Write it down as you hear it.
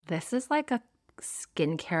This is like a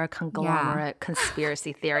skincare conglomerate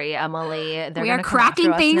conspiracy theory, Emily. We are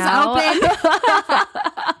cracking things open.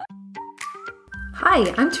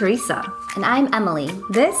 Hi, I'm Teresa. And I'm Emily.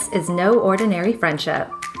 This is No Ordinary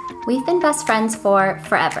Friendship. We've been best friends for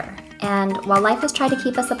forever. And while life has tried to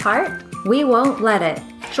keep us apart, we won't let it.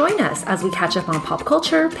 Join us as we catch up on pop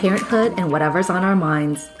culture, parenthood, and whatever's on our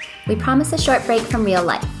minds. We promise a short break from real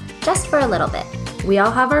life, just for a little bit. We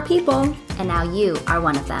all have our people. And now you are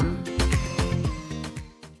one of them.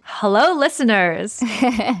 Hello, listeners.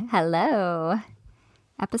 Hello.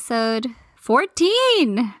 Episode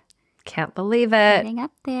 14. Can't believe it. Getting up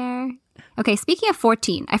there. Okay, speaking of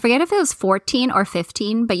 14, I forget if it was 14 or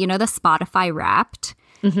 15, but you know the Spotify Wrapped?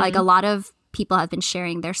 Mm-hmm. Like a lot of people have been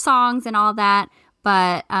sharing their songs and all that.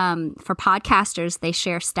 But for podcasters, they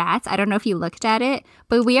share stats. I don't know if you looked at it,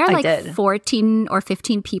 but we are like 14 or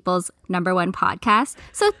 15 people's number one podcast.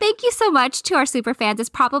 So thank you so much to our super fans. It's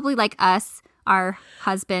probably like us, our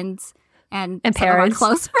husbands, and some parents. Of our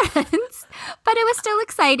close friends. But it was still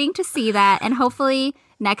exciting to see that. And hopefully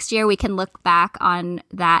next year we can look back on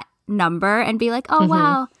that number and be like, oh,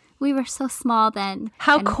 wow, we were so small then.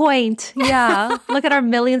 How quaint. Yeah. Look at our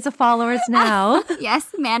millions of followers now.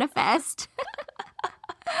 Yes, manifest.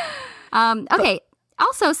 Okay.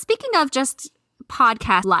 Also, speaking of just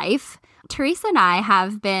podcast life, Teresa and I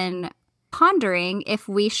have been pondering if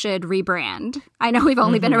we should rebrand. I know we've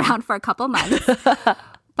only been around for a couple months,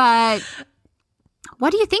 but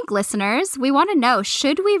what do you think, listeners? We want to know,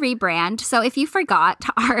 should we rebrand? So if you forgot,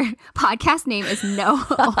 our podcast name is No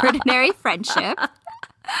Ordinary Friendship,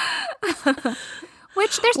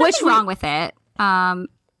 which there's nothing wrong with it. And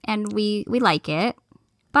we like it.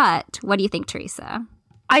 But what do you think, Teresa?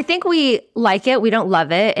 I think we like it. We don't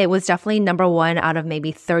love it. It was definitely number one out of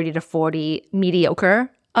maybe 30 to 40 mediocre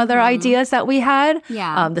other ideas that we had.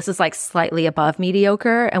 Yeah. This is like slightly above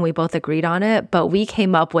mediocre, and we both agreed on it. But we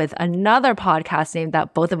came up with another podcast name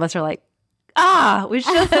that both of us are like, we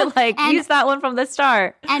should use that one from the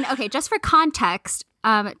start. And okay, just for context,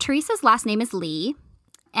 Teresa's last name is Lee,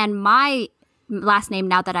 and my last name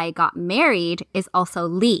now that I got married is also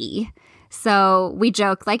Lee. So we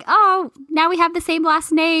joke like, oh, now we have the same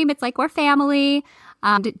last name. It's like we're family.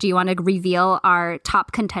 Do you want to reveal our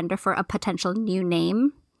top contender for a potential new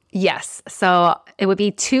name? Yes. So it would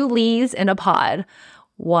be two Lees in a pod.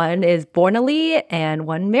 One is born a Lee and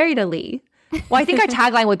one married a Lee. Well, I think our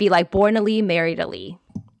tagline would be like born a Lee, married a Lee,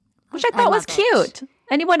 which I thought was cute.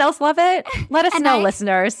 Anyone else love it? Let us know,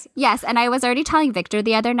 listeners. Yes, and I was already telling Victor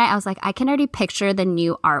the other night, I was like, I can already picture the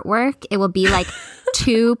new artwork. It will be like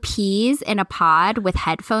two peas in a pod with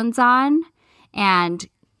headphones on, and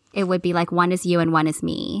it would be like one is you and one is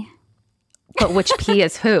me. But which pea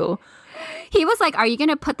is who? He was like, are you going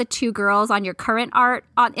to put the two girls on your current art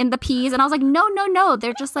in the peas? And I was like, no,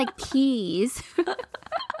 they're just like peas.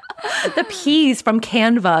 The peas from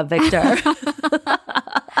Canva, Victor.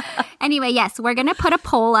 Anyway, yes, we're going to put a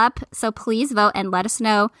poll up. So please vote and let us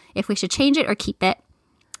know if we should change it or keep it.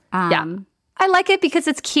 Yeah. I like it because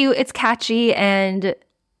it's cute, it's catchy, and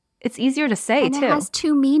it's easier to say, and too. It has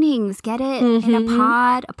two meanings. Get it? In a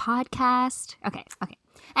pod, a podcast. Okay.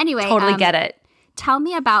 Anyway. Totally get it. Tell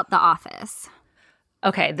me about The Office.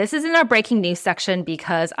 Okay, this is in our breaking news section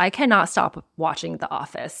because I cannot stop watching The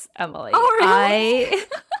Office, Emily. Oh, really?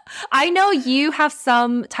 I know you have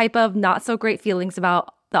some type of not so great feelings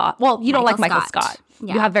about you don't like Michael Scott.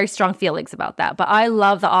 Yeah. You have very strong feelings about that. But I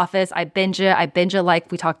love The Office. I binge it like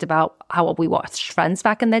we talked about how we watched Friends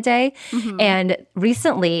back in the day. Mm-hmm. And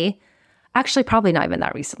recently, actually probably not even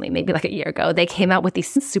that recently, maybe like a year ago, they came out with these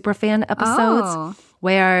super fan episodes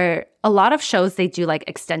where a lot of shows, they do like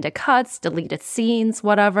extended cuts, deleted scenes,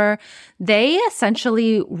 whatever. They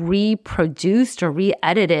essentially reproduced or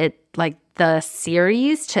re-edited like the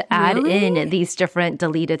series to add in these different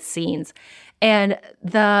deleted scenes. And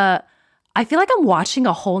I feel like I'm watching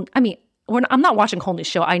I'm not watching a whole new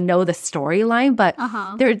show. I know the storyline, but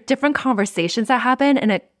there are different conversations that happen,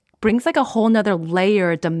 and it brings like a whole nother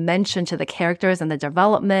layer, dimension to the characters and the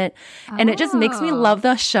development. And it just makes me love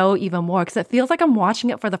the show even more because it feels like I'm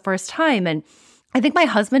watching it for the first time. And I think my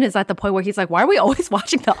husband is at the point where he's like, why are we always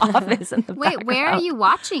watching The Office in the background? Wait, where are you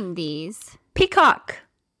watching these? Peacock.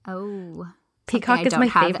 Oh. Peacock is my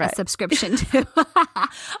favorite. I have a subscription to.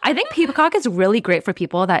 I think Peacock is really great for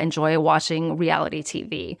people that enjoy watching reality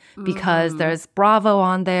TV because there's Bravo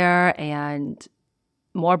on there and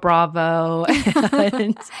more Bravo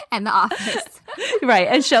and The Office. Right.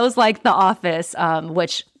 And shows like The Office,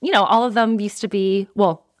 which, all of them used to be,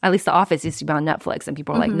 at least The Office used to be on Netflix, and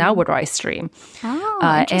people were like, now where do I stream?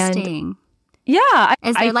 Oh, interesting. Yeah.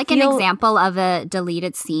 Is there like an example of a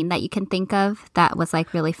deleted scene that you can think of that was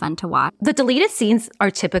like really fun to watch? The deleted scenes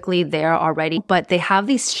are typically there already, but they have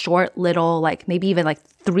these short little, like maybe even like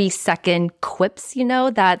 3-second quips,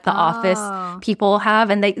 that the Office people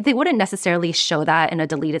have. And they wouldn't necessarily show that in a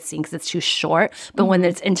deleted scene because it's too short. But when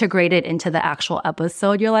it's integrated into the actual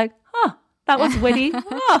episode, you're like, that was witty.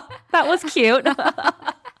 That was cute.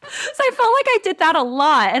 So I felt like I did that a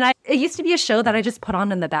lot. And it used to be a show that I just put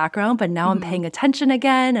on in the background, but now I'm paying attention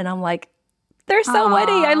again. And I'm like, they're so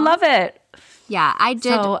witty. I love it. Yeah, I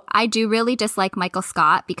do really dislike Michael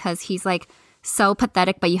Scott because he's like so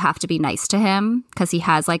pathetic, but you have to be nice to him because he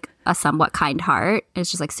has like a somewhat kind heart.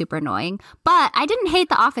 It's just like super annoying. But I didn't hate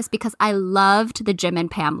The Office because I loved the Jim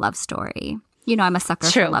and Pam love story. I'm a sucker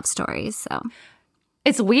for love stories. So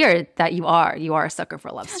it's weird that you are a sucker for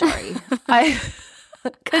a love story.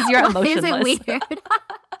 Because you're emotionless. Is it weird?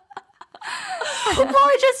 Well,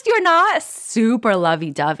 you're not super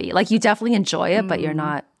lovey-dovey. Like, you definitely enjoy it, but you're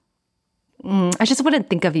not. I just wouldn't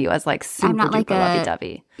think of you as like super duper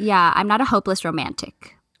lovey-dovey. Yeah, I'm not a hopeless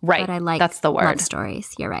romantic. Right. But I like that's the word. Love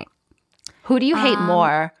stories. You're right. Who do you hate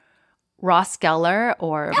more? Ross Geller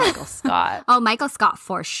or Michael Scott? Oh, Michael Scott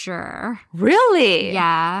for sure. Really?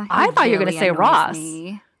 Yeah. I thought you were going to say Ross.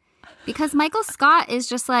 Because Michael Scott is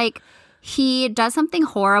just like, he does something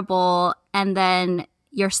horrible and then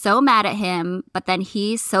you're so mad at him, but then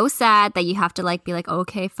he's so sad that you have to like be like,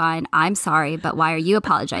 okay, fine, I'm sorry, but why are you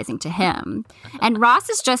apologizing to him? And Ross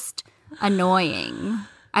is just annoying.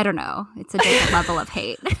 I don't know. It's a different level of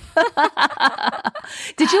hate.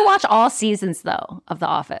 Did you watch all seasons, though, of The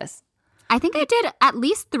Office? I think I did at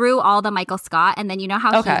least through all the Michael Scott. And then you know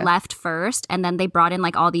how he left first and then they brought in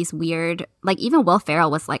like all these weird, like even Will Ferrell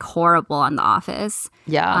was like horrible on The Office.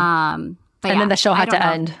 Yeah. But then the show had to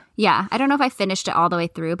end. Yeah. I don't know if I finished it all the way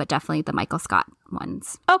through, but definitely the Michael Scott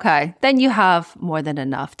ones. Okay. Then you have more than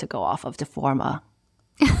enough to go off of to form a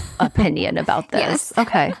opinion about this. Yes.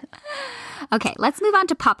 Okay. Okay. Let's move on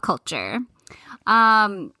to pop culture.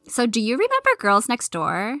 So do you remember Girls Next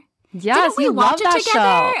Door? Yes, Didn't we watch it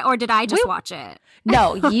together, or did I just watch it?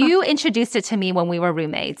 No, you introduced it to me when we were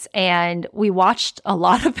roommates, and we watched a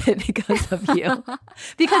lot of it because of you.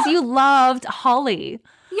 Because you loved Holly.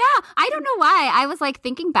 Yeah, I don't know why. I was like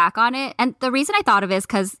thinking back on it. And the reason I thought of it is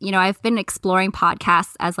because, I've been exploring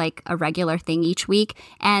podcasts as like a regular thing each week.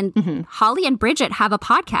 And Holly and Bridget have a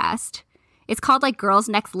podcast. It's called like Girls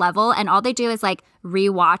Next Level. And all they do is like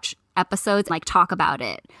rewatch episodes and like talk about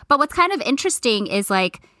it. But what's kind of interesting is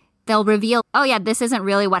like, they'll reveal, oh yeah, this isn't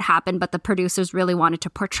really what happened, but the producers really wanted to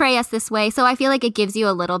portray us this way. So I feel like it gives you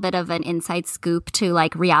a little bit of an inside scoop to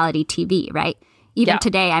like reality TV, right? Even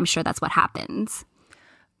today, I'm sure that's what happens.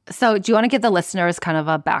 So do you want to give the listeners kind of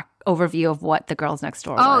a back overview of what the Girls Next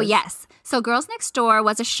Door was? Oh, yes. So Girls Next Door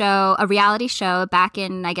was a reality show back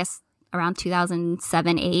in, I guess, around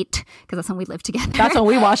 2007-8, because that's when we lived together. That's when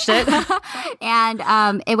we watched it.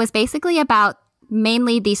 And it was basically about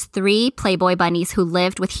mainly these 3 Playboy bunnies who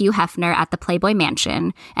lived with Hugh Hefner at the Playboy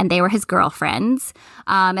Mansion, and they were his girlfriends.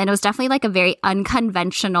 And it was definitely like a very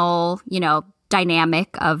unconventional, dynamic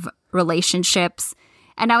of relationships.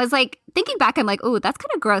 And I was like, thinking back, I'm like, oh, that's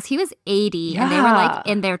kind of gross. He was 80 and they were like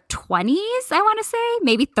in their 20s, I want to say,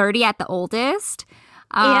 maybe 30 at the oldest.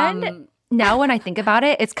 And now when I think about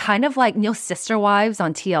it, it's kind of like Sister Wives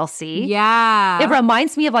on TLC. Yeah. It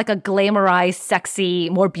reminds me of like a glamorized, sexy,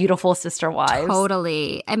 more beautiful Sister Wives.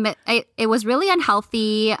 Totally. It was really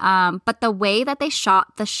unhealthy, but the way that they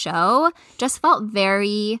shot the show just felt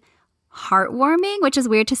very heartwarming, which is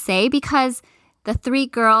weird to say because the 3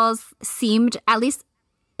 girls seemed, at least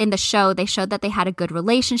in the show, they showed that they had a good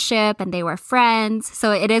relationship and they were friends.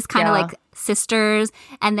 So it is kind of like sisters.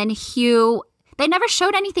 And then Hugh, they never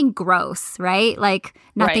showed anything gross, right? Like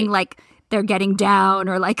nothing like they're getting down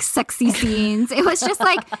or like sexy scenes. It was just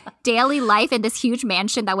like daily life in this huge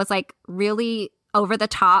mansion that was like really over the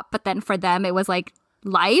top. But then for them, it was like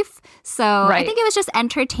life. So I think it was just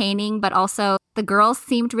entertaining, but also the girls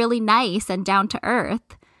seemed really nice and down to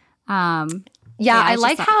earth. I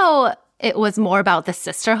like how it was more about the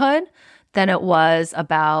sisterhood than it was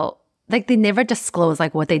about, like, they never disclosed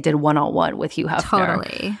like what they did one-on-one with Hugh Hefner.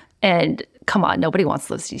 Totally. And come on, nobody wants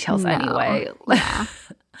those details anyway. Yeah.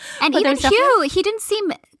 And even Hugh, he didn't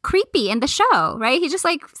seem creepy in the show, right? He just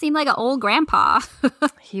like seemed like an old grandpa.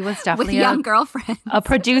 He was definitely with a young girlfriend. A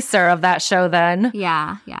producer of that show then.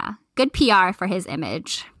 Yeah. Good PR for his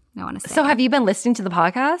image. I want to say. So have you been listening to the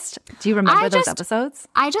podcast? Do you remember those episodes?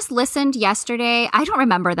 I just listened yesterday. I don't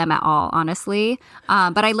remember them at all, honestly.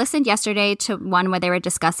 But I listened yesterday to one where they were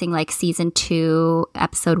discussing like season 2,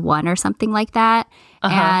 episode 1 or something like that.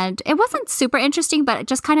 And it wasn't super interesting, but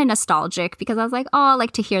just kind of nostalgic because I was like, oh, I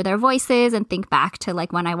like to hear their voices and think back to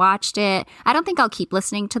like when I watched it. I don't think I'll keep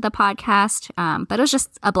listening to the podcast, but it was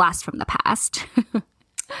just a blast from the past.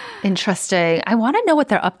 Interesting. I want to know what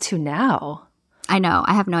they're up to now. I know.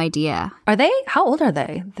 I have no idea. How old are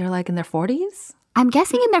they? They're like in their 40s? I'm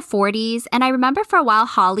guessing in their 40s. And I remember for a while,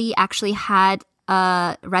 Holly actually had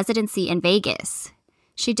a residency in Vegas.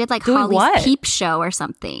 She did like Holly's Peep Show or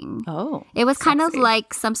something. Oh. It was kind of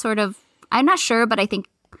like some sort of, I'm not sure, but I think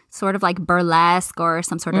sort of like burlesque or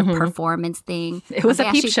some sort of performance thing. It was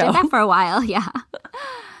a peep show. She did that for a while, yeah.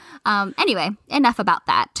 Anyway, enough about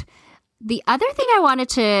that. The other thing I wanted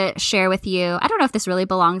to share with you, I don't know if this really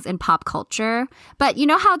belongs in pop culture, but you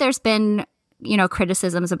know how there's been,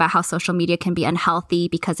 criticisms about how social media can be unhealthy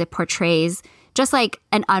because it portrays just like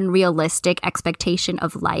an unrealistic expectation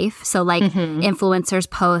of life. So like influencers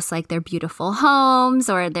post like their beautiful homes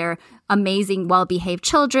or their amazing, well-behaved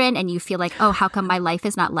children, and you feel like, oh, how come my life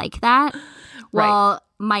is not like that? Right. Well,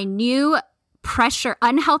 my new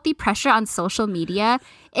unhealthy pressure on social media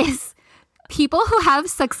is people who have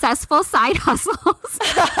successful side hustles.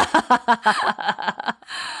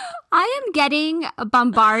 I am getting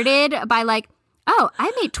bombarded by like, oh, I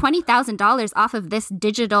made $20,000 off of this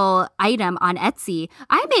digital item on Etsy.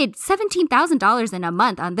 I made $17,000 in a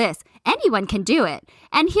month on this. Anyone can do it.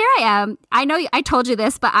 And here I am. I know I told you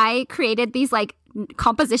this, but I created these like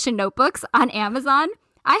composition notebooks on Amazon.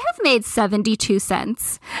 I have made 72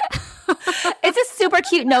 cents. It's a super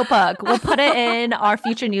cute notebook. We'll put it in our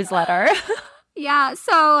future newsletter. Yeah,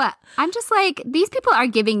 so I'm just like, these people are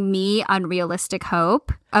giving me unrealistic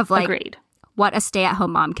hope of like Agreed. What a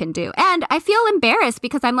stay-at-home mom can do. And I feel embarrassed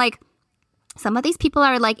because I'm like, some of these people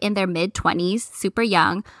are like in their mid-20s, super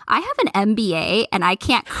young. I have an MBA and I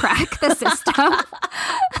can't crack the system.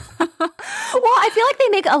 Well, I feel like they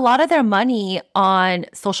make a lot of their money on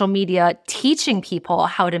social media teaching people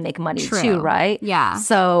how to make money too, right? Yeah.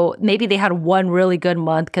 So maybe they had one really good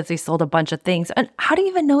month because they sold a bunch of things. And how do you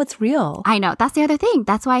even know it's real? I know. That's the other thing.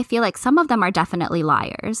 That's why I feel like some of them are definitely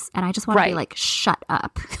liars. And I just want to be like, shut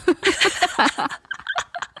up.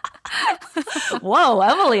 Whoa,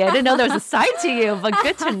 Emily, I didn't know there was a side to you, but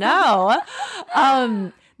good to know.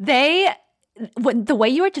 The way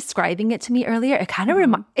you were describing it to me earlier, it kind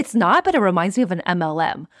of it's not, but it reminds me of an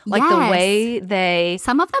MLM. Like the way they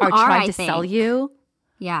some of them are trying to sell you.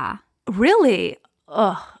 Yeah. Really?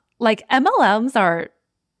 Ugh. Like MLMs are,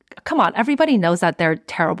 come on, everybody knows that they're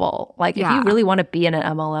terrible. Like if you really want to be in an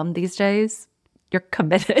MLM these days, you're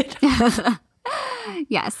committed.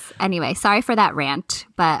 Yes. Anyway, sorry for that rant,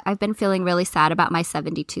 but I've been feeling really sad about my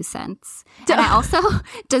 72 cents. And I also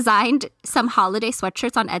designed some holiday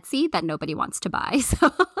sweatshirts on Etsy that nobody wants to buy.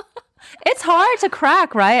 So it's hard to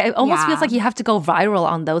crack, right? It almost feels like you have to go viral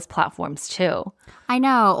on those platforms too. I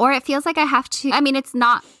know. Or it feels like I have to, I mean, it's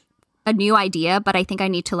not a new idea, but I think I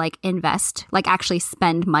need to like invest, like actually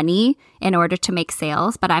spend money in order to make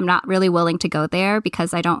sales. But I'm not really willing to go there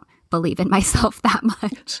because I don't believe in myself that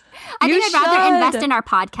much. I think I'd rather invest in our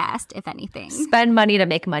podcast, if anything. Spend money to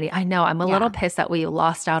make money. I know. I'm a little pissed that we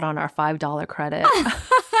lost out on our $5 credit.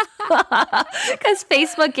 Because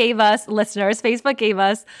Facebook gave us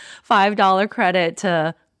 $5 credit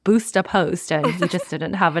to boost a post, and we just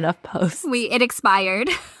didn't have enough posts. It expired.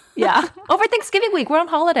 Yeah. Over Thanksgiving week. We're on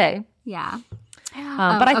holiday. Yeah.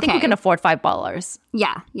 But I think we can afford $5.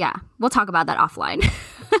 Yeah. We'll talk about that offline.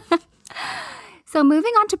 So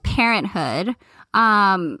moving on to parenthood,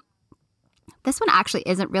 this one actually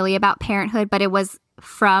isn't really about parenthood, but it was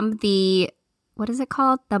from what is it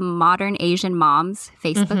called? The Modern Asian Moms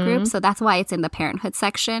Facebook group. So that's why it's in the parenthood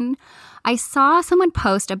section. I saw someone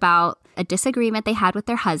post about a disagreement they had with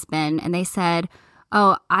their husband, and they said,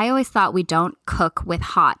 oh, I always thought we don't cook with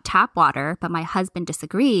hot tap water, but my husband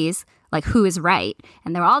disagrees. Like, who is right?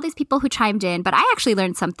 And there were all these people who chimed in, but I actually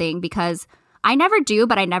learned something because I never do,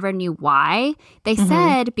 but I never knew why. They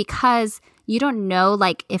said because you don't know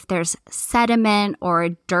like if there's sediment or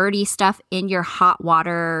dirty stuff in your hot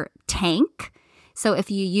water tank. So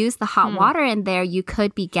if you use the hot water in there, you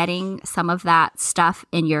could be getting some of that stuff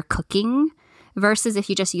in your cooking versus if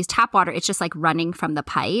you just use tap water, it's just like running from the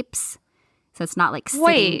pipes. So it's not like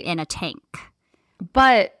sitting in a tank.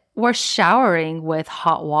 But we're showering with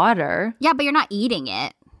hot water. Yeah, but you're not eating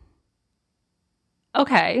it.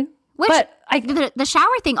 Okay. But the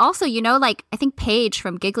shower thing also, like I think Paige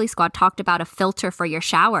from Giggly Squad talked about a filter for your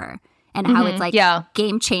shower. and how it's like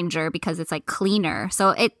game changer because it's like cleaner. So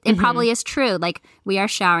it probably is true. Like we are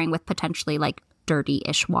showering with potentially like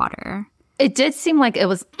dirty-ish water. It did seem like it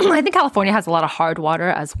was, I think California has a lot of hard water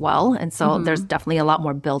as well. And so there's definitely a lot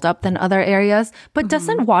more buildup than other areas. But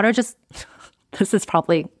doesn't water just, this is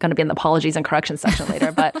probably going to be in the apologies and corrections section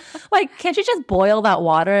later, but like, can't you just boil that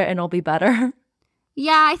water and it'll be better?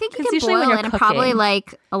 Yeah, I think you can boil it and probably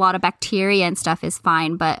like a lot of bacteria and stuff is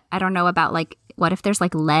fine. But I don't know about like, what if there's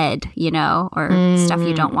like lead, you know, or stuff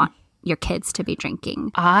you don't want your kids to be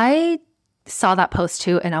drinking? I saw that post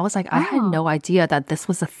too. And I was like, I had no idea that this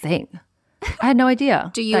was a thing. I had no idea.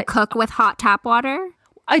 Do you cook with hot tap water?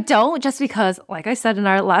 I don't, just because, like I said in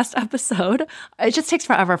our last episode, it just takes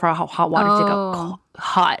forever for hot water to go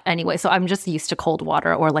hot anyway. So I'm just used to cold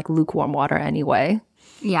water or like lukewarm water anyway.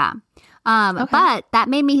 Yeah. But that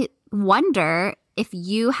made me wonder if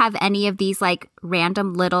you have any of these like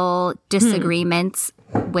random little disagreements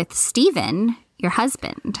with Steven, your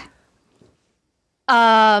husband.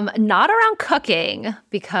 Not around cooking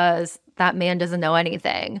because that man doesn't know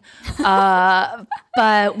anything.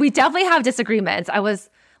 But we definitely have disagreements. I was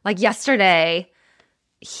like yesterday,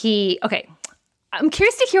 I'm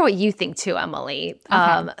curious to hear what you think too, Emily.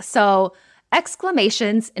 Okay. So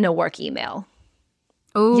exclamations in a work email.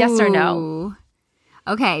 Ooh. Yes or no?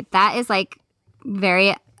 Okay, that is like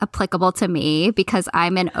very applicable to me because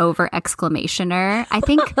I'm an over exclamationer. I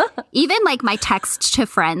think even like my text to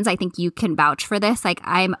friends, I think you can vouch for this. Like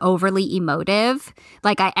I'm overly emotive.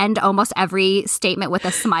 Like I end almost every statement with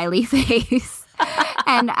a smiley face.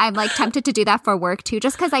 And I'm like tempted to do that for work too,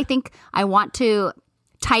 just because I think I want to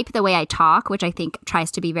type the way I talk, which I think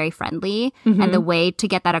tries to be very friendly. And the way to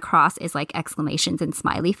get that across is like exclamations and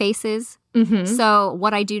smiley faces. So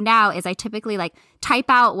what I do now is I typically like type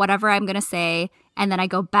out whatever I'm going to say, and then I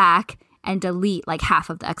go back and delete like half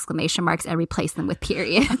of the exclamation marks and replace them with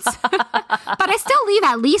periods. But I still leave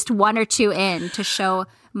at least one or two in to show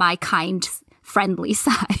my kind, friendly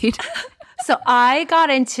side. So I got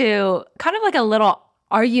into kind of like a little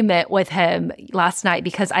argument with him last night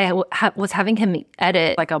because I was having him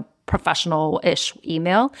edit like a professional-ish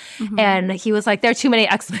email. And he was like, there are too many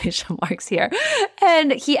exclamation marks here.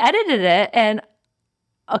 And he edited it. And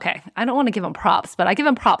okay, I don't want to give him props, but I give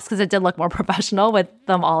him props because it did look more professional with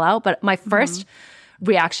them all out. But my first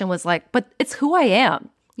reaction was like, but it's who I am.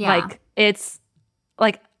 Yeah. Like, it's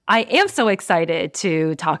like, I am so excited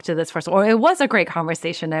to talk to this person. Or it was a great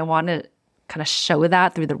conversation. I want to kind of show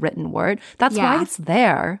that through the written word. That's why it's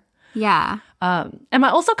there. Yeah. Am I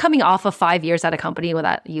also coming off of 5 years at a company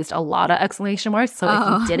that used a lot of exclamation marks? So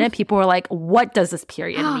if you didn't, people were like, what does this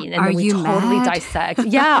period mean? And are then we you totally mad? dissect.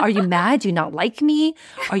 Yeah. Are you mad? Do you not like me?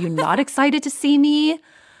 Are you not excited to see me?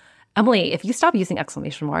 Emily, if you stop using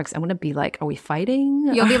exclamation marks, I'm going to be like, are we fighting?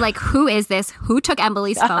 You'll be like, who is this? Who took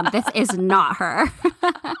Emily's phone? This is not her.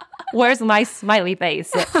 Where's my smiley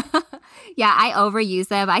face? Yeah, I overuse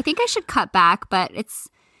them. I think I should cut back, but it's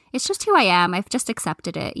just who I am. I've just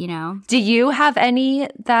accepted it, you know? Do you have any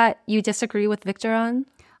that you disagree with Victor on?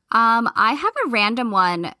 I have a random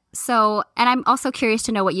one. So, and I'm also curious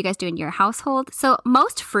to know what you guys do in your household. So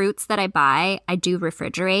most fruits that I buy, I do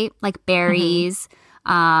refrigerate, like berries.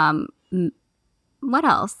 What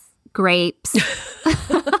else? Grapes.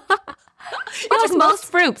 Most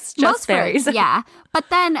fruits, just berries. Fruits, yeah. But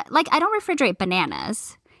then, like, I don't refrigerate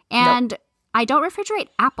bananas. And I don't refrigerate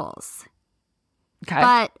apples. Okay.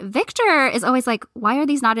 But Victor is always like, why are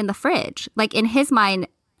these not in the fridge? Like, in his mind,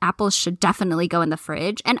 apples should definitely go in the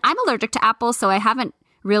fridge. And I'm allergic to apples, so I haven't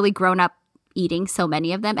really grown up eating so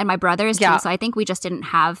many of them. And my brother is too, so I think we just didn't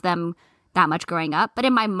have them that much growing up. But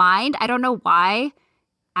in my mind, I don't know why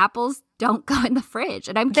apples don't go in the fridge.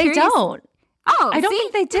 And I'm curious. They don't. Oh, I don't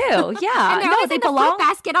think they do. Yeah. And they're always in the fruit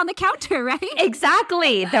basket on the counter, right?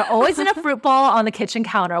 Exactly. They're always in a fruit bowl on the kitchen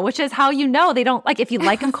counter, which is how you know they don't, like, if you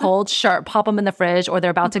like them cold, sure, pop them in the fridge, or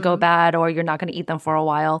they're about to go bad, or you're not going to eat them for a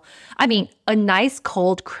while. I mean, a nice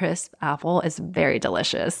cold, crisp apple is very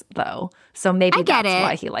delicious, though. So maybe that's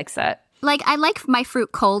why he likes it. Like, I like my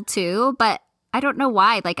fruit cold too, but I don't know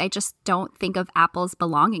why. Like, I just don't think of apples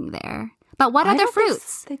belonging there. But what other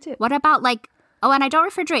fruits? They do. What about like, oh, and I don't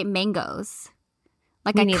refrigerate mangoes.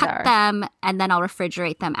 Like I cut them and then I'll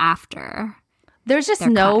refrigerate them after. There's just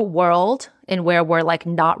no world in where we're like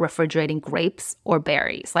not refrigerating grapes or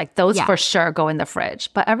berries. Like those for sure go in the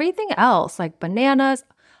fridge. But everything else, like bananas,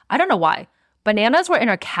 I don't know why. Bananas were in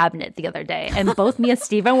our cabinet the other day. And both me and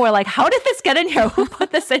Steven were like, how did this get in here? Who put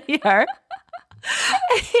this in here?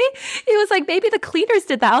 He was like, maybe the cleaners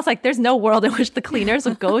did that. I was like, there's no world in which the cleaners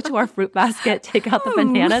would go to our fruit basket, take out the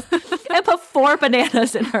bananas, and put 4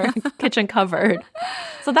 bananas in her kitchen cupboard.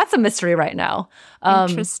 So that's a mystery right now.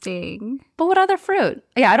 Interesting. But what other fruit?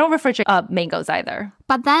 Yeah, I don't refrigerate mangoes either.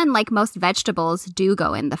 But then, like, most vegetables do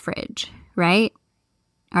go in the fridge, right?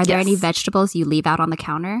 Are there any vegetables you leave out on the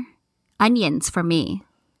counter? Onions for me,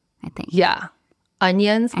 I think. Yeah.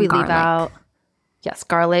 Onions, we leave out. Yes,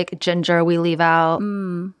 garlic, ginger, we leave out.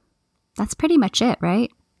 That's pretty much it,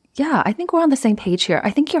 right? Yeah, I think we're on the same page here.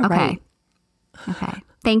 I think you're right. Okay.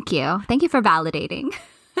 Thank you. Thank you for validating.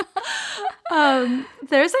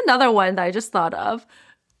 There's another one that I just thought of,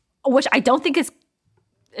 which I don't think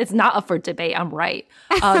it's not up for debate. I'm right.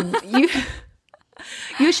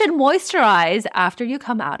 You should moisturize after you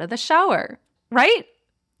come out of the shower, right?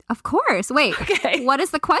 Of course. Wait, What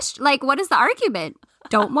is the question? Like, what is the argument?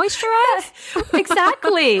 Don't moisturize?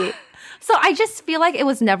 Exactly. So I just feel like it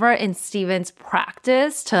was never in Steven's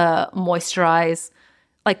practice to moisturize,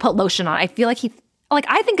 like put lotion on. I feel like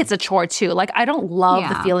I think it's a chore too. Like, I don't love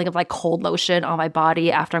the feeling of like cold lotion on my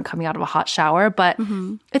body after I'm coming out of a hot shower, but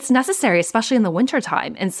it's necessary, especially in the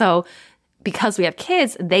wintertime. And so because we have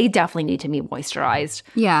kids, they definitely need to be moisturized.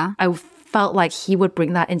 Yeah. I felt like he would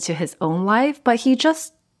bring that into his own life, but he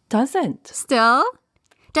just doesn't. Still?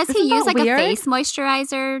 Does he use like weird? A face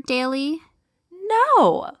moisturizer daily?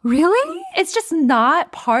 No. Really? It's just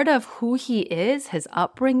not part of who he is, his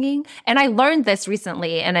upbringing. And I learned this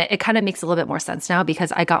recently, and it kind of makes a little bit more sense now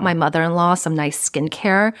because I got my mother-in-law some nice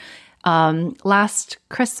skincare last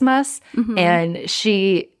Christmas, and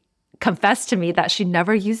she confessed to me that she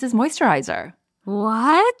never uses moisturizer.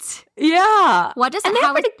 What? Yeah.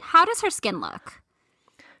 How does her skin look?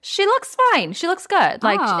 She looks fine. She looks good.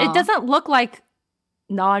 Like, it doesn't look like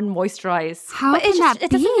non-moisturized. How can that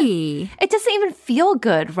be? It doesn't even feel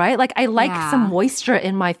good, right? Like, I like some moisture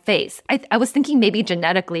in my face. I was thinking maybe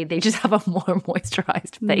genetically they just have a more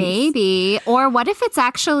moisturized face. Maybe. Or what if it's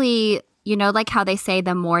actually, you know, like how they say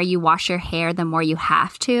the more you wash your hair, the more you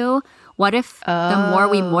have to? What if the more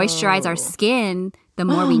we moisturize our skin, the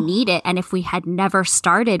more we need it? And if we had never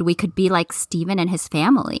started, we could be like Steven and his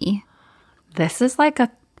family. This is like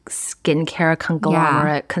a skincare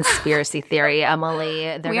conglomerate conspiracy theory,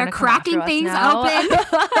 Emily. We are cracking things open.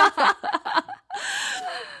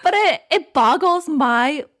 But it boggles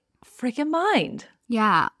my freaking mind.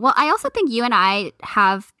 Yeah. Well, I also think you and I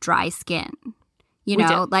have dry skin. You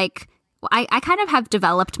know, like I kind of have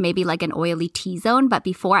developed maybe like an oily T-zone, but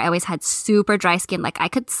before I always had super dry skin. Like I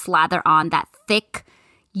could slather on that thick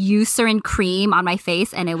Eucerin cream on my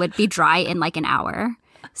face and it would be dry in like an hour.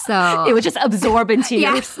 So it would just absorb into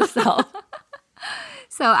yourself.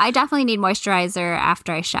 So I definitely need moisturizer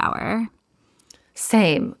after I shower.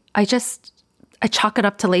 Same. I chalk it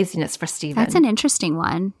up to laziness for Steven. That's an interesting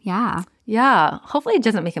one. Yeah. Yeah. Hopefully it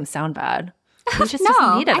doesn't make him sound bad. He just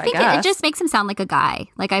doesn't need it, I think it just makes him sound like a guy.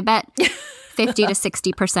 Like I bet 50 to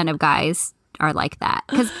 60% of guys are like that.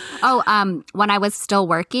 Because, when I was still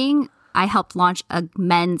working, I helped launch a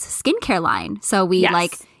men's skincare line. So we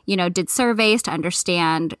did surveys to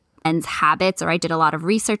understand men's habits, or I did a lot of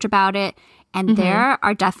research about it. And there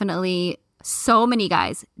are definitely so many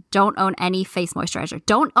guys don't own any face moisturizer,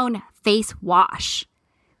 don't own face wash.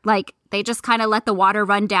 Like they just kind of let the water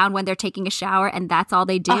run down when they're taking a shower and that's all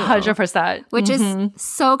they do. 100%. Which is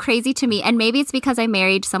so crazy to me. And maybe it's because I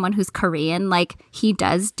married someone who's Korean. Like he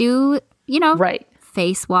does do,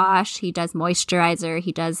 face wash. He does moisturizer.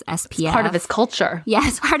 He does SPF. It's part of his culture. Yeah,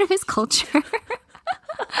 it's part of his culture.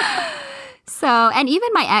 So, and even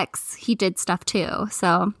my ex, he did stuff too.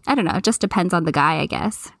 So I don't know. It just depends on the guy, I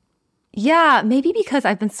guess. Yeah, maybe because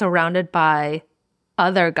I've been surrounded by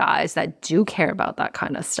other guys that do care about that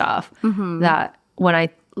kind of stuff. That when I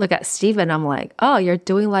look at Steven, I'm like, oh, you're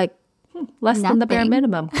doing like less than the bare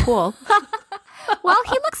minimum. Cool. Well,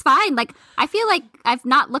 he looks fine. Like, I feel like I've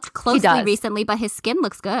not looked closely recently, but his skin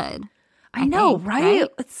looks good. I know, think, right?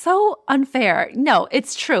 It's so unfair. No,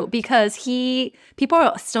 it's true because people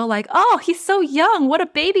are still like, oh, he's so young. What a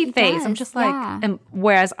baby face. I'm just like, and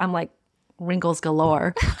whereas I'm like, wrinkles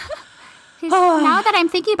galore. Now that I'm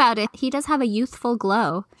thinking about it, he does have a youthful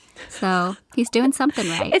glow. So he's doing something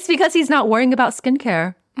right. It's because he's not worrying about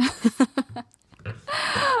skincare.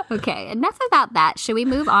 Okay, enough about that. Should we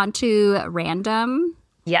move on to random?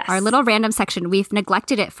 Yes. Our little random section. We've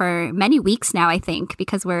neglected it for many weeks now, I think,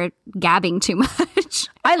 because we're gabbing too much.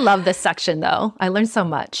 I love this section, though. I learned so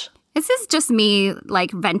much. This is just me,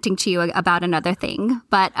 like, venting to you about another thing.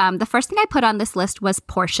 But the first thing I put on this list was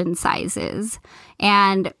portion sizes.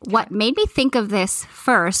 And what made me think of this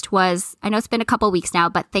first was, I know it's been a couple weeks now,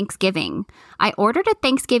 but Thanksgiving. I ordered a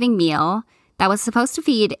Thanksgiving meal that was supposed to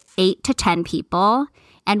feed 8 to 10 people.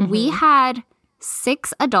 And we had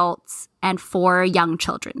 6 adults and 4 young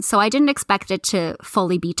children. So I didn't expect it to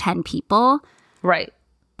fully be 10 people. Right.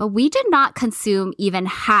 But we did not consume even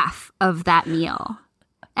half of that meal.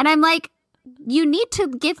 And I'm like, you need to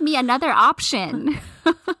give me another option.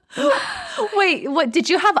 Wait, what? Did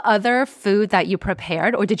you have other food that you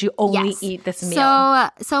prepared, or did you only eat this meal?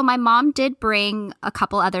 So my mom did bring a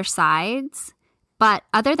couple other sides, but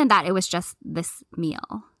other than that, it was just this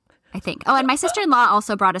meal, I think. Oh, and my sister-in-law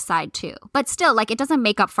also brought a side too. But still, like, it doesn't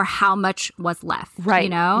make up for how much was left, right? You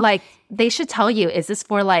know? Like, they should tell you, is this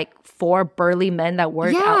for like 4 burly men that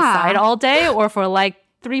work outside all day, or for like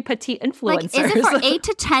 3 petite influencers? Like, is it for 8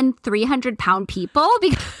 to 10 300-pound people?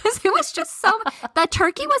 Because it was just so... The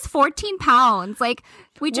turkey was 14 pounds. Like,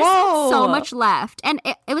 we just had so much left. And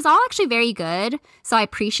it was all actually very good. So I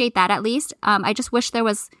appreciate that at least. I just wish there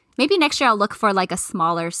was... Maybe next year I'll look for like a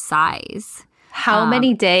smaller size. How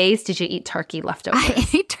many days did you eat turkey leftovers? I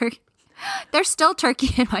ate turkey. There's still turkey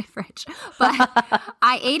in my fridge, but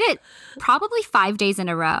I ate it probably 5 days in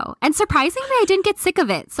a row. And surprisingly, I didn't get sick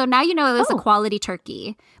of it. So now you know it was a quality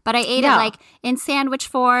turkey. But I ate it like in sandwich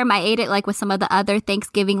form. I ate it like with some of the other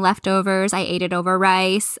Thanksgiving leftovers. I ate it over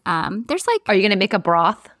rice. There's like... Are you going to make a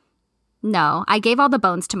broth? No, I gave all the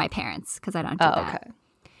bones to my parents because I don't do that. Okay.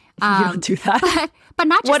 You don't do that? But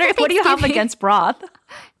not just what do you have against broth?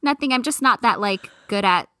 Nothing. I'm just not that like good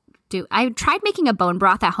at... I tried making a bone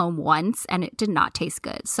broth at home once, and it did not taste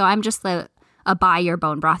good. So I'm just a buy your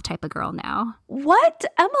bone broth type of girl now. What?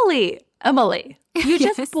 Emily, you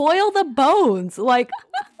just boil the bones. Like,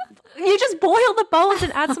 you just boil the bones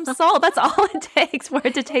and add some salt. That's all it takes for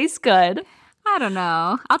it to taste good. I don't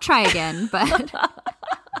know. I'll try again, but...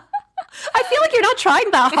 I feel like you're not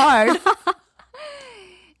trying that hard.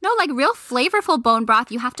 No, like real flavorful bone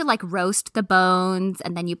broth, you have to like roast the bones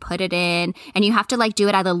and then you put it in, and you have to like do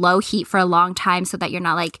it at a low heat for a long time so that you're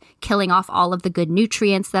not like killing off all of the good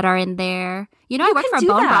nutrients that are in there. You know, I worked for a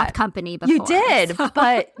bone broth company before. You did,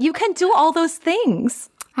 but you can do all those things.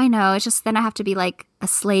 I know. It's just then I have to be like a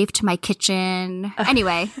slave to my kitchen.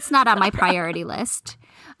 Anyway, it's not on my priority list.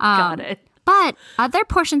 Got it. But other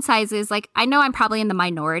portion sizes, like I know I'm probably in the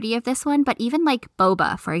minority of this one, but even like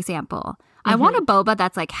boba, for example. I want a boba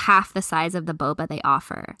that's like half the size of the boba they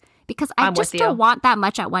offer because I just don't want that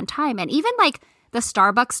much at one time. And even like the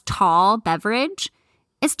Starbucks tall beverage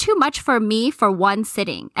is too much for me for one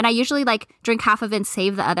sitting. And I usually like drink half of it and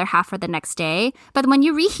save the other half for the next day. But when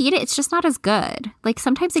you reheat it, it's just not as good. Like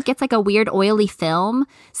sometimes it gets like a weird oily film.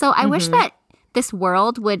 So I wish that this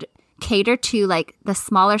world would cater to like the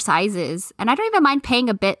smaller sizes. And I don't even mind paying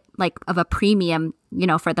a bit like of a premium, you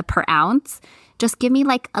know, for the per ounce. Just give me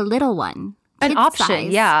like a little one. An option,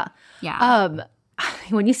 size. Yeah. Yeah.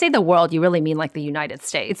 When you say the world, you really mean like the United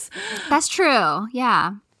States. That's true.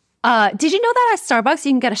 Yeah. Did you know that at Starbucks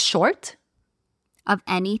you can get a short? Of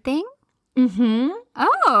anything? Mm-hmm.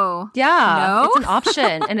 Oh. Yeah. No? It's an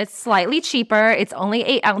option and it's slightly cheaper. It's only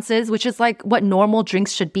 8 ounces, which is like what normal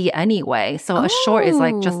drinks should be anyway. So a short is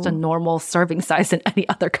like just a normal serving size in any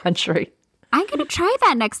other country. I'm going to try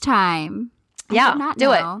that next time. Yeah, did not do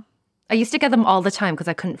know. it. I used to get them all the time because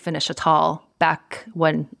I couldn't finish a tall back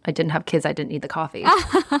when I didn't have kids. I didn't need the coffee.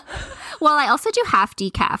 Well, I also do half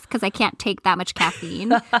decaf because I can't take that much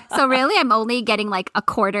caffeine. So really, I'm only getting like a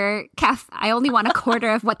quarter I only want a quarter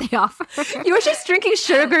of what they offer. You were just drinking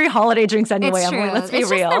sugary holiday drinks anyway, It's Emily. true. Let's be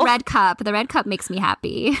it's real. Just the red cup. The red cup makes me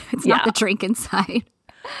happy. It's not the drink inside.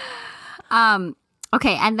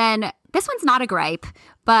 Okay, and then this one's not a gripe,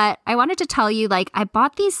 but I wanted to tell you, like, I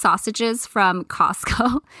bought these sausages from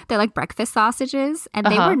Costco. They're like breakfast sausages, and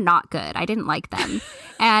they were not good. I didn't like them.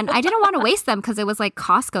 And I didn't want to waste them because it was like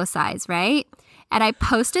Costco size, right? And I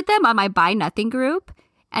posted them on my Buy Nothing group,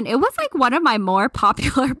 and it was like one of my more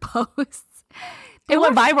popular posts. It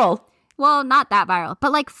went viral. Well, not that viral,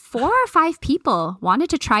 but like 4 or 5 people wanted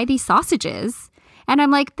to try these sausages. And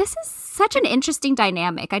I'm like, this is such an interesting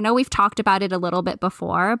dynamic. I know we've talked about it a little bit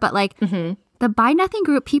before, but like the Buy Nothing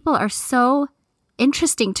group people are so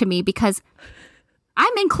interesting to me because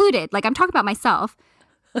I'm included. Like I'm talking about myself.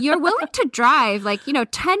 You're willing to drive like,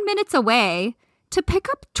 10 minutes away to pick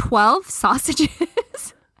up 12 sausages.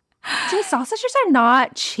 Dude, sausages are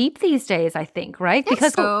not cheap these days, I think, right?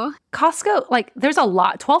 Because so. Costco, like, there's a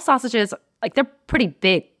lot. 12 sausages, like, they're pretty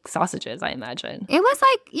big sausages, I imagine. It was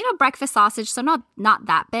like, breakfast sausage, so not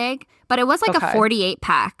that big, but it was like a 48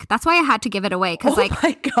 pack. That's why I had to give it away because,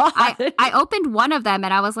 my God. I opened one of them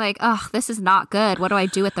and I was like, oh, this is not good. What do I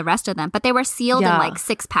do with the rest of them? But they were sealed in like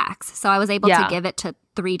 6 packs, so I was able to give it to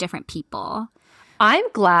 3 different people. I'm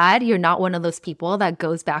glad you're not one of those people that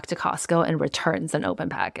goes back to Costco and returns an open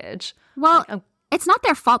package. Well, it's not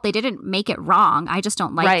their fault. They didn't make it wrong. I just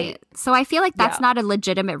don't like it. So I feel like that's not a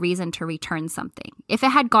legitimate reason to return something. If it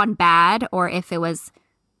had gone bad or if it was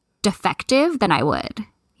defective, then I would,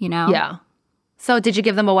 you know? Yeah. So did you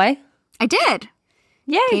give them away? I did.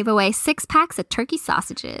 Yay. Gave away 6 packs of turkey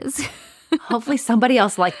sausages. Hopefully somebody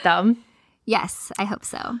else liked them. Yes, I hope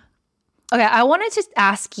so. Okay, I wanted to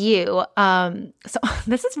ask you, so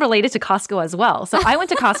this is related to Costco as well. So I went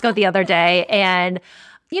to Costco the other day and,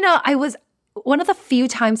 you know, I was one of the few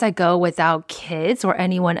times I go without kids or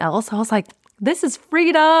anyone else. I was like, this is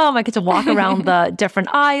freedom. I get to walk around the different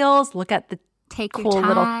aisles, look at the Take cool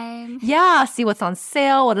your time. see what's on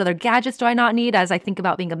sale. What other gadgets do I not need as I think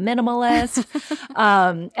about being a minimalist?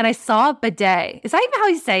 And I saw a bidet. Is that even how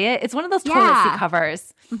you say it? It's one of those toilet seat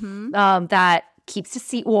covers that keeps the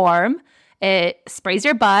seat warm. It sprays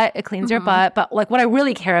your butt. It cleans your butt. But like what I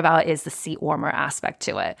really care about is the seat warmer aspect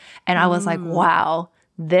to it. And I was like, wow,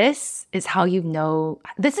 this is how you know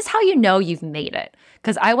you've made it.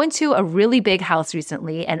 Because I went to a really big house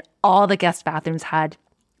recently and all the guest bathrooms had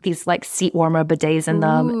these like seat warmer bidets in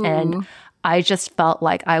them. And I just felt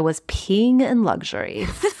like I was peeing in luxury.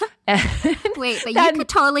 Wait, but you could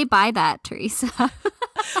totally buy that, Teresa.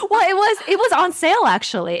 Well, it was on sale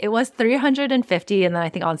actually. It was $350 and then I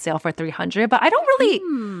think on sale for $300. But I don't really,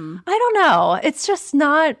 I don't know. It's just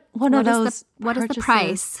not one of those. What is the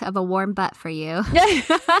price of a warm butt for you?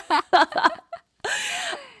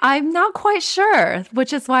 I'm not quite sure,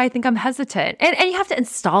 which is why I think I'm hesitant. And you have to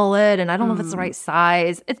install it, and I don't know if it's the right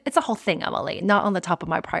size. It's a whole thing, Emily. Not on the top of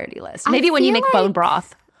my priority list. Maybe when you make bone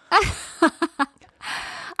broth.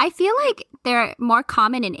 I feel like they're more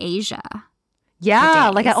common in Asia. Yeah,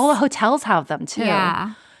 like all the hotels have them too.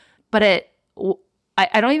 Yeah. But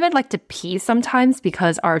I don't even like to pee sometimes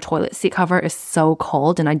because our toilet seat cover is so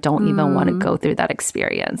cold, and I don't even want to go through that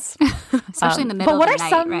experience. Especially in the middle of the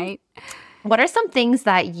night, right? What are some things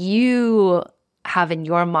that you have in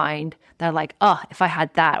your mind that are like, oh, if I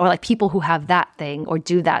had that, or like people who have that thing or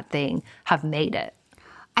do that thing have made it?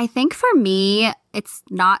 I think for me, it's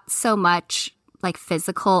not so much like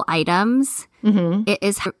physical items. It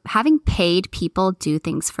is having paid people do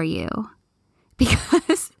things for you.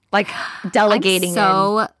 Because like delegating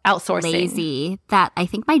and outsourcing. Lazy that I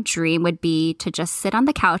think my dream would be to just sit on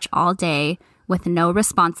the couch all day with no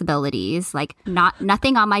responsibilities, like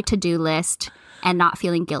nothing on my to-do list and not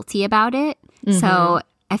feeling guilty about it. So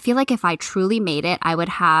I feel like if I truly made it, I would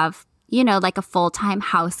have, you know, like a full-time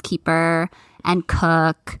housekeeper and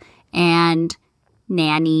cook and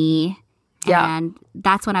nanny. Yeah. And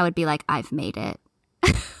that's when I would be like, I've made it.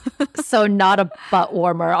 So not a butt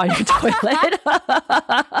warmer on your toilet. Or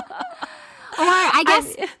I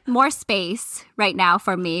guess more space right now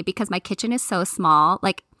for me because my kitchen is so small.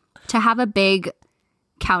 Like to have a big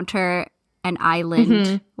counter and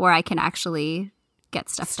island where I can actually get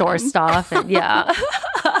stuff store done. stuff. And, yeah.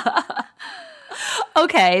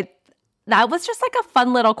 Okay. That was just like a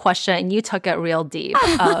fun little question and you took it real deep.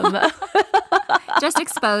 Just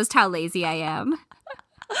exposed how lazy I am.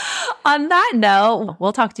 On that note,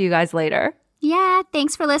 we'll talk to you guys later. Yeah,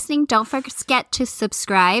 thanks for listening. Don't forget to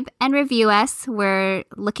subscribe and review us. We're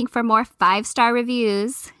looking for more 5-star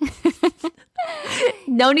reviews.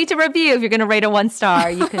 No need to review if you're going to rate a 1 star.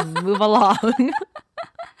 You can move along.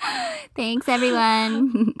 Thanks,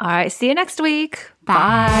 everyone. All right. See you next week.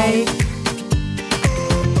 Bye. Bye.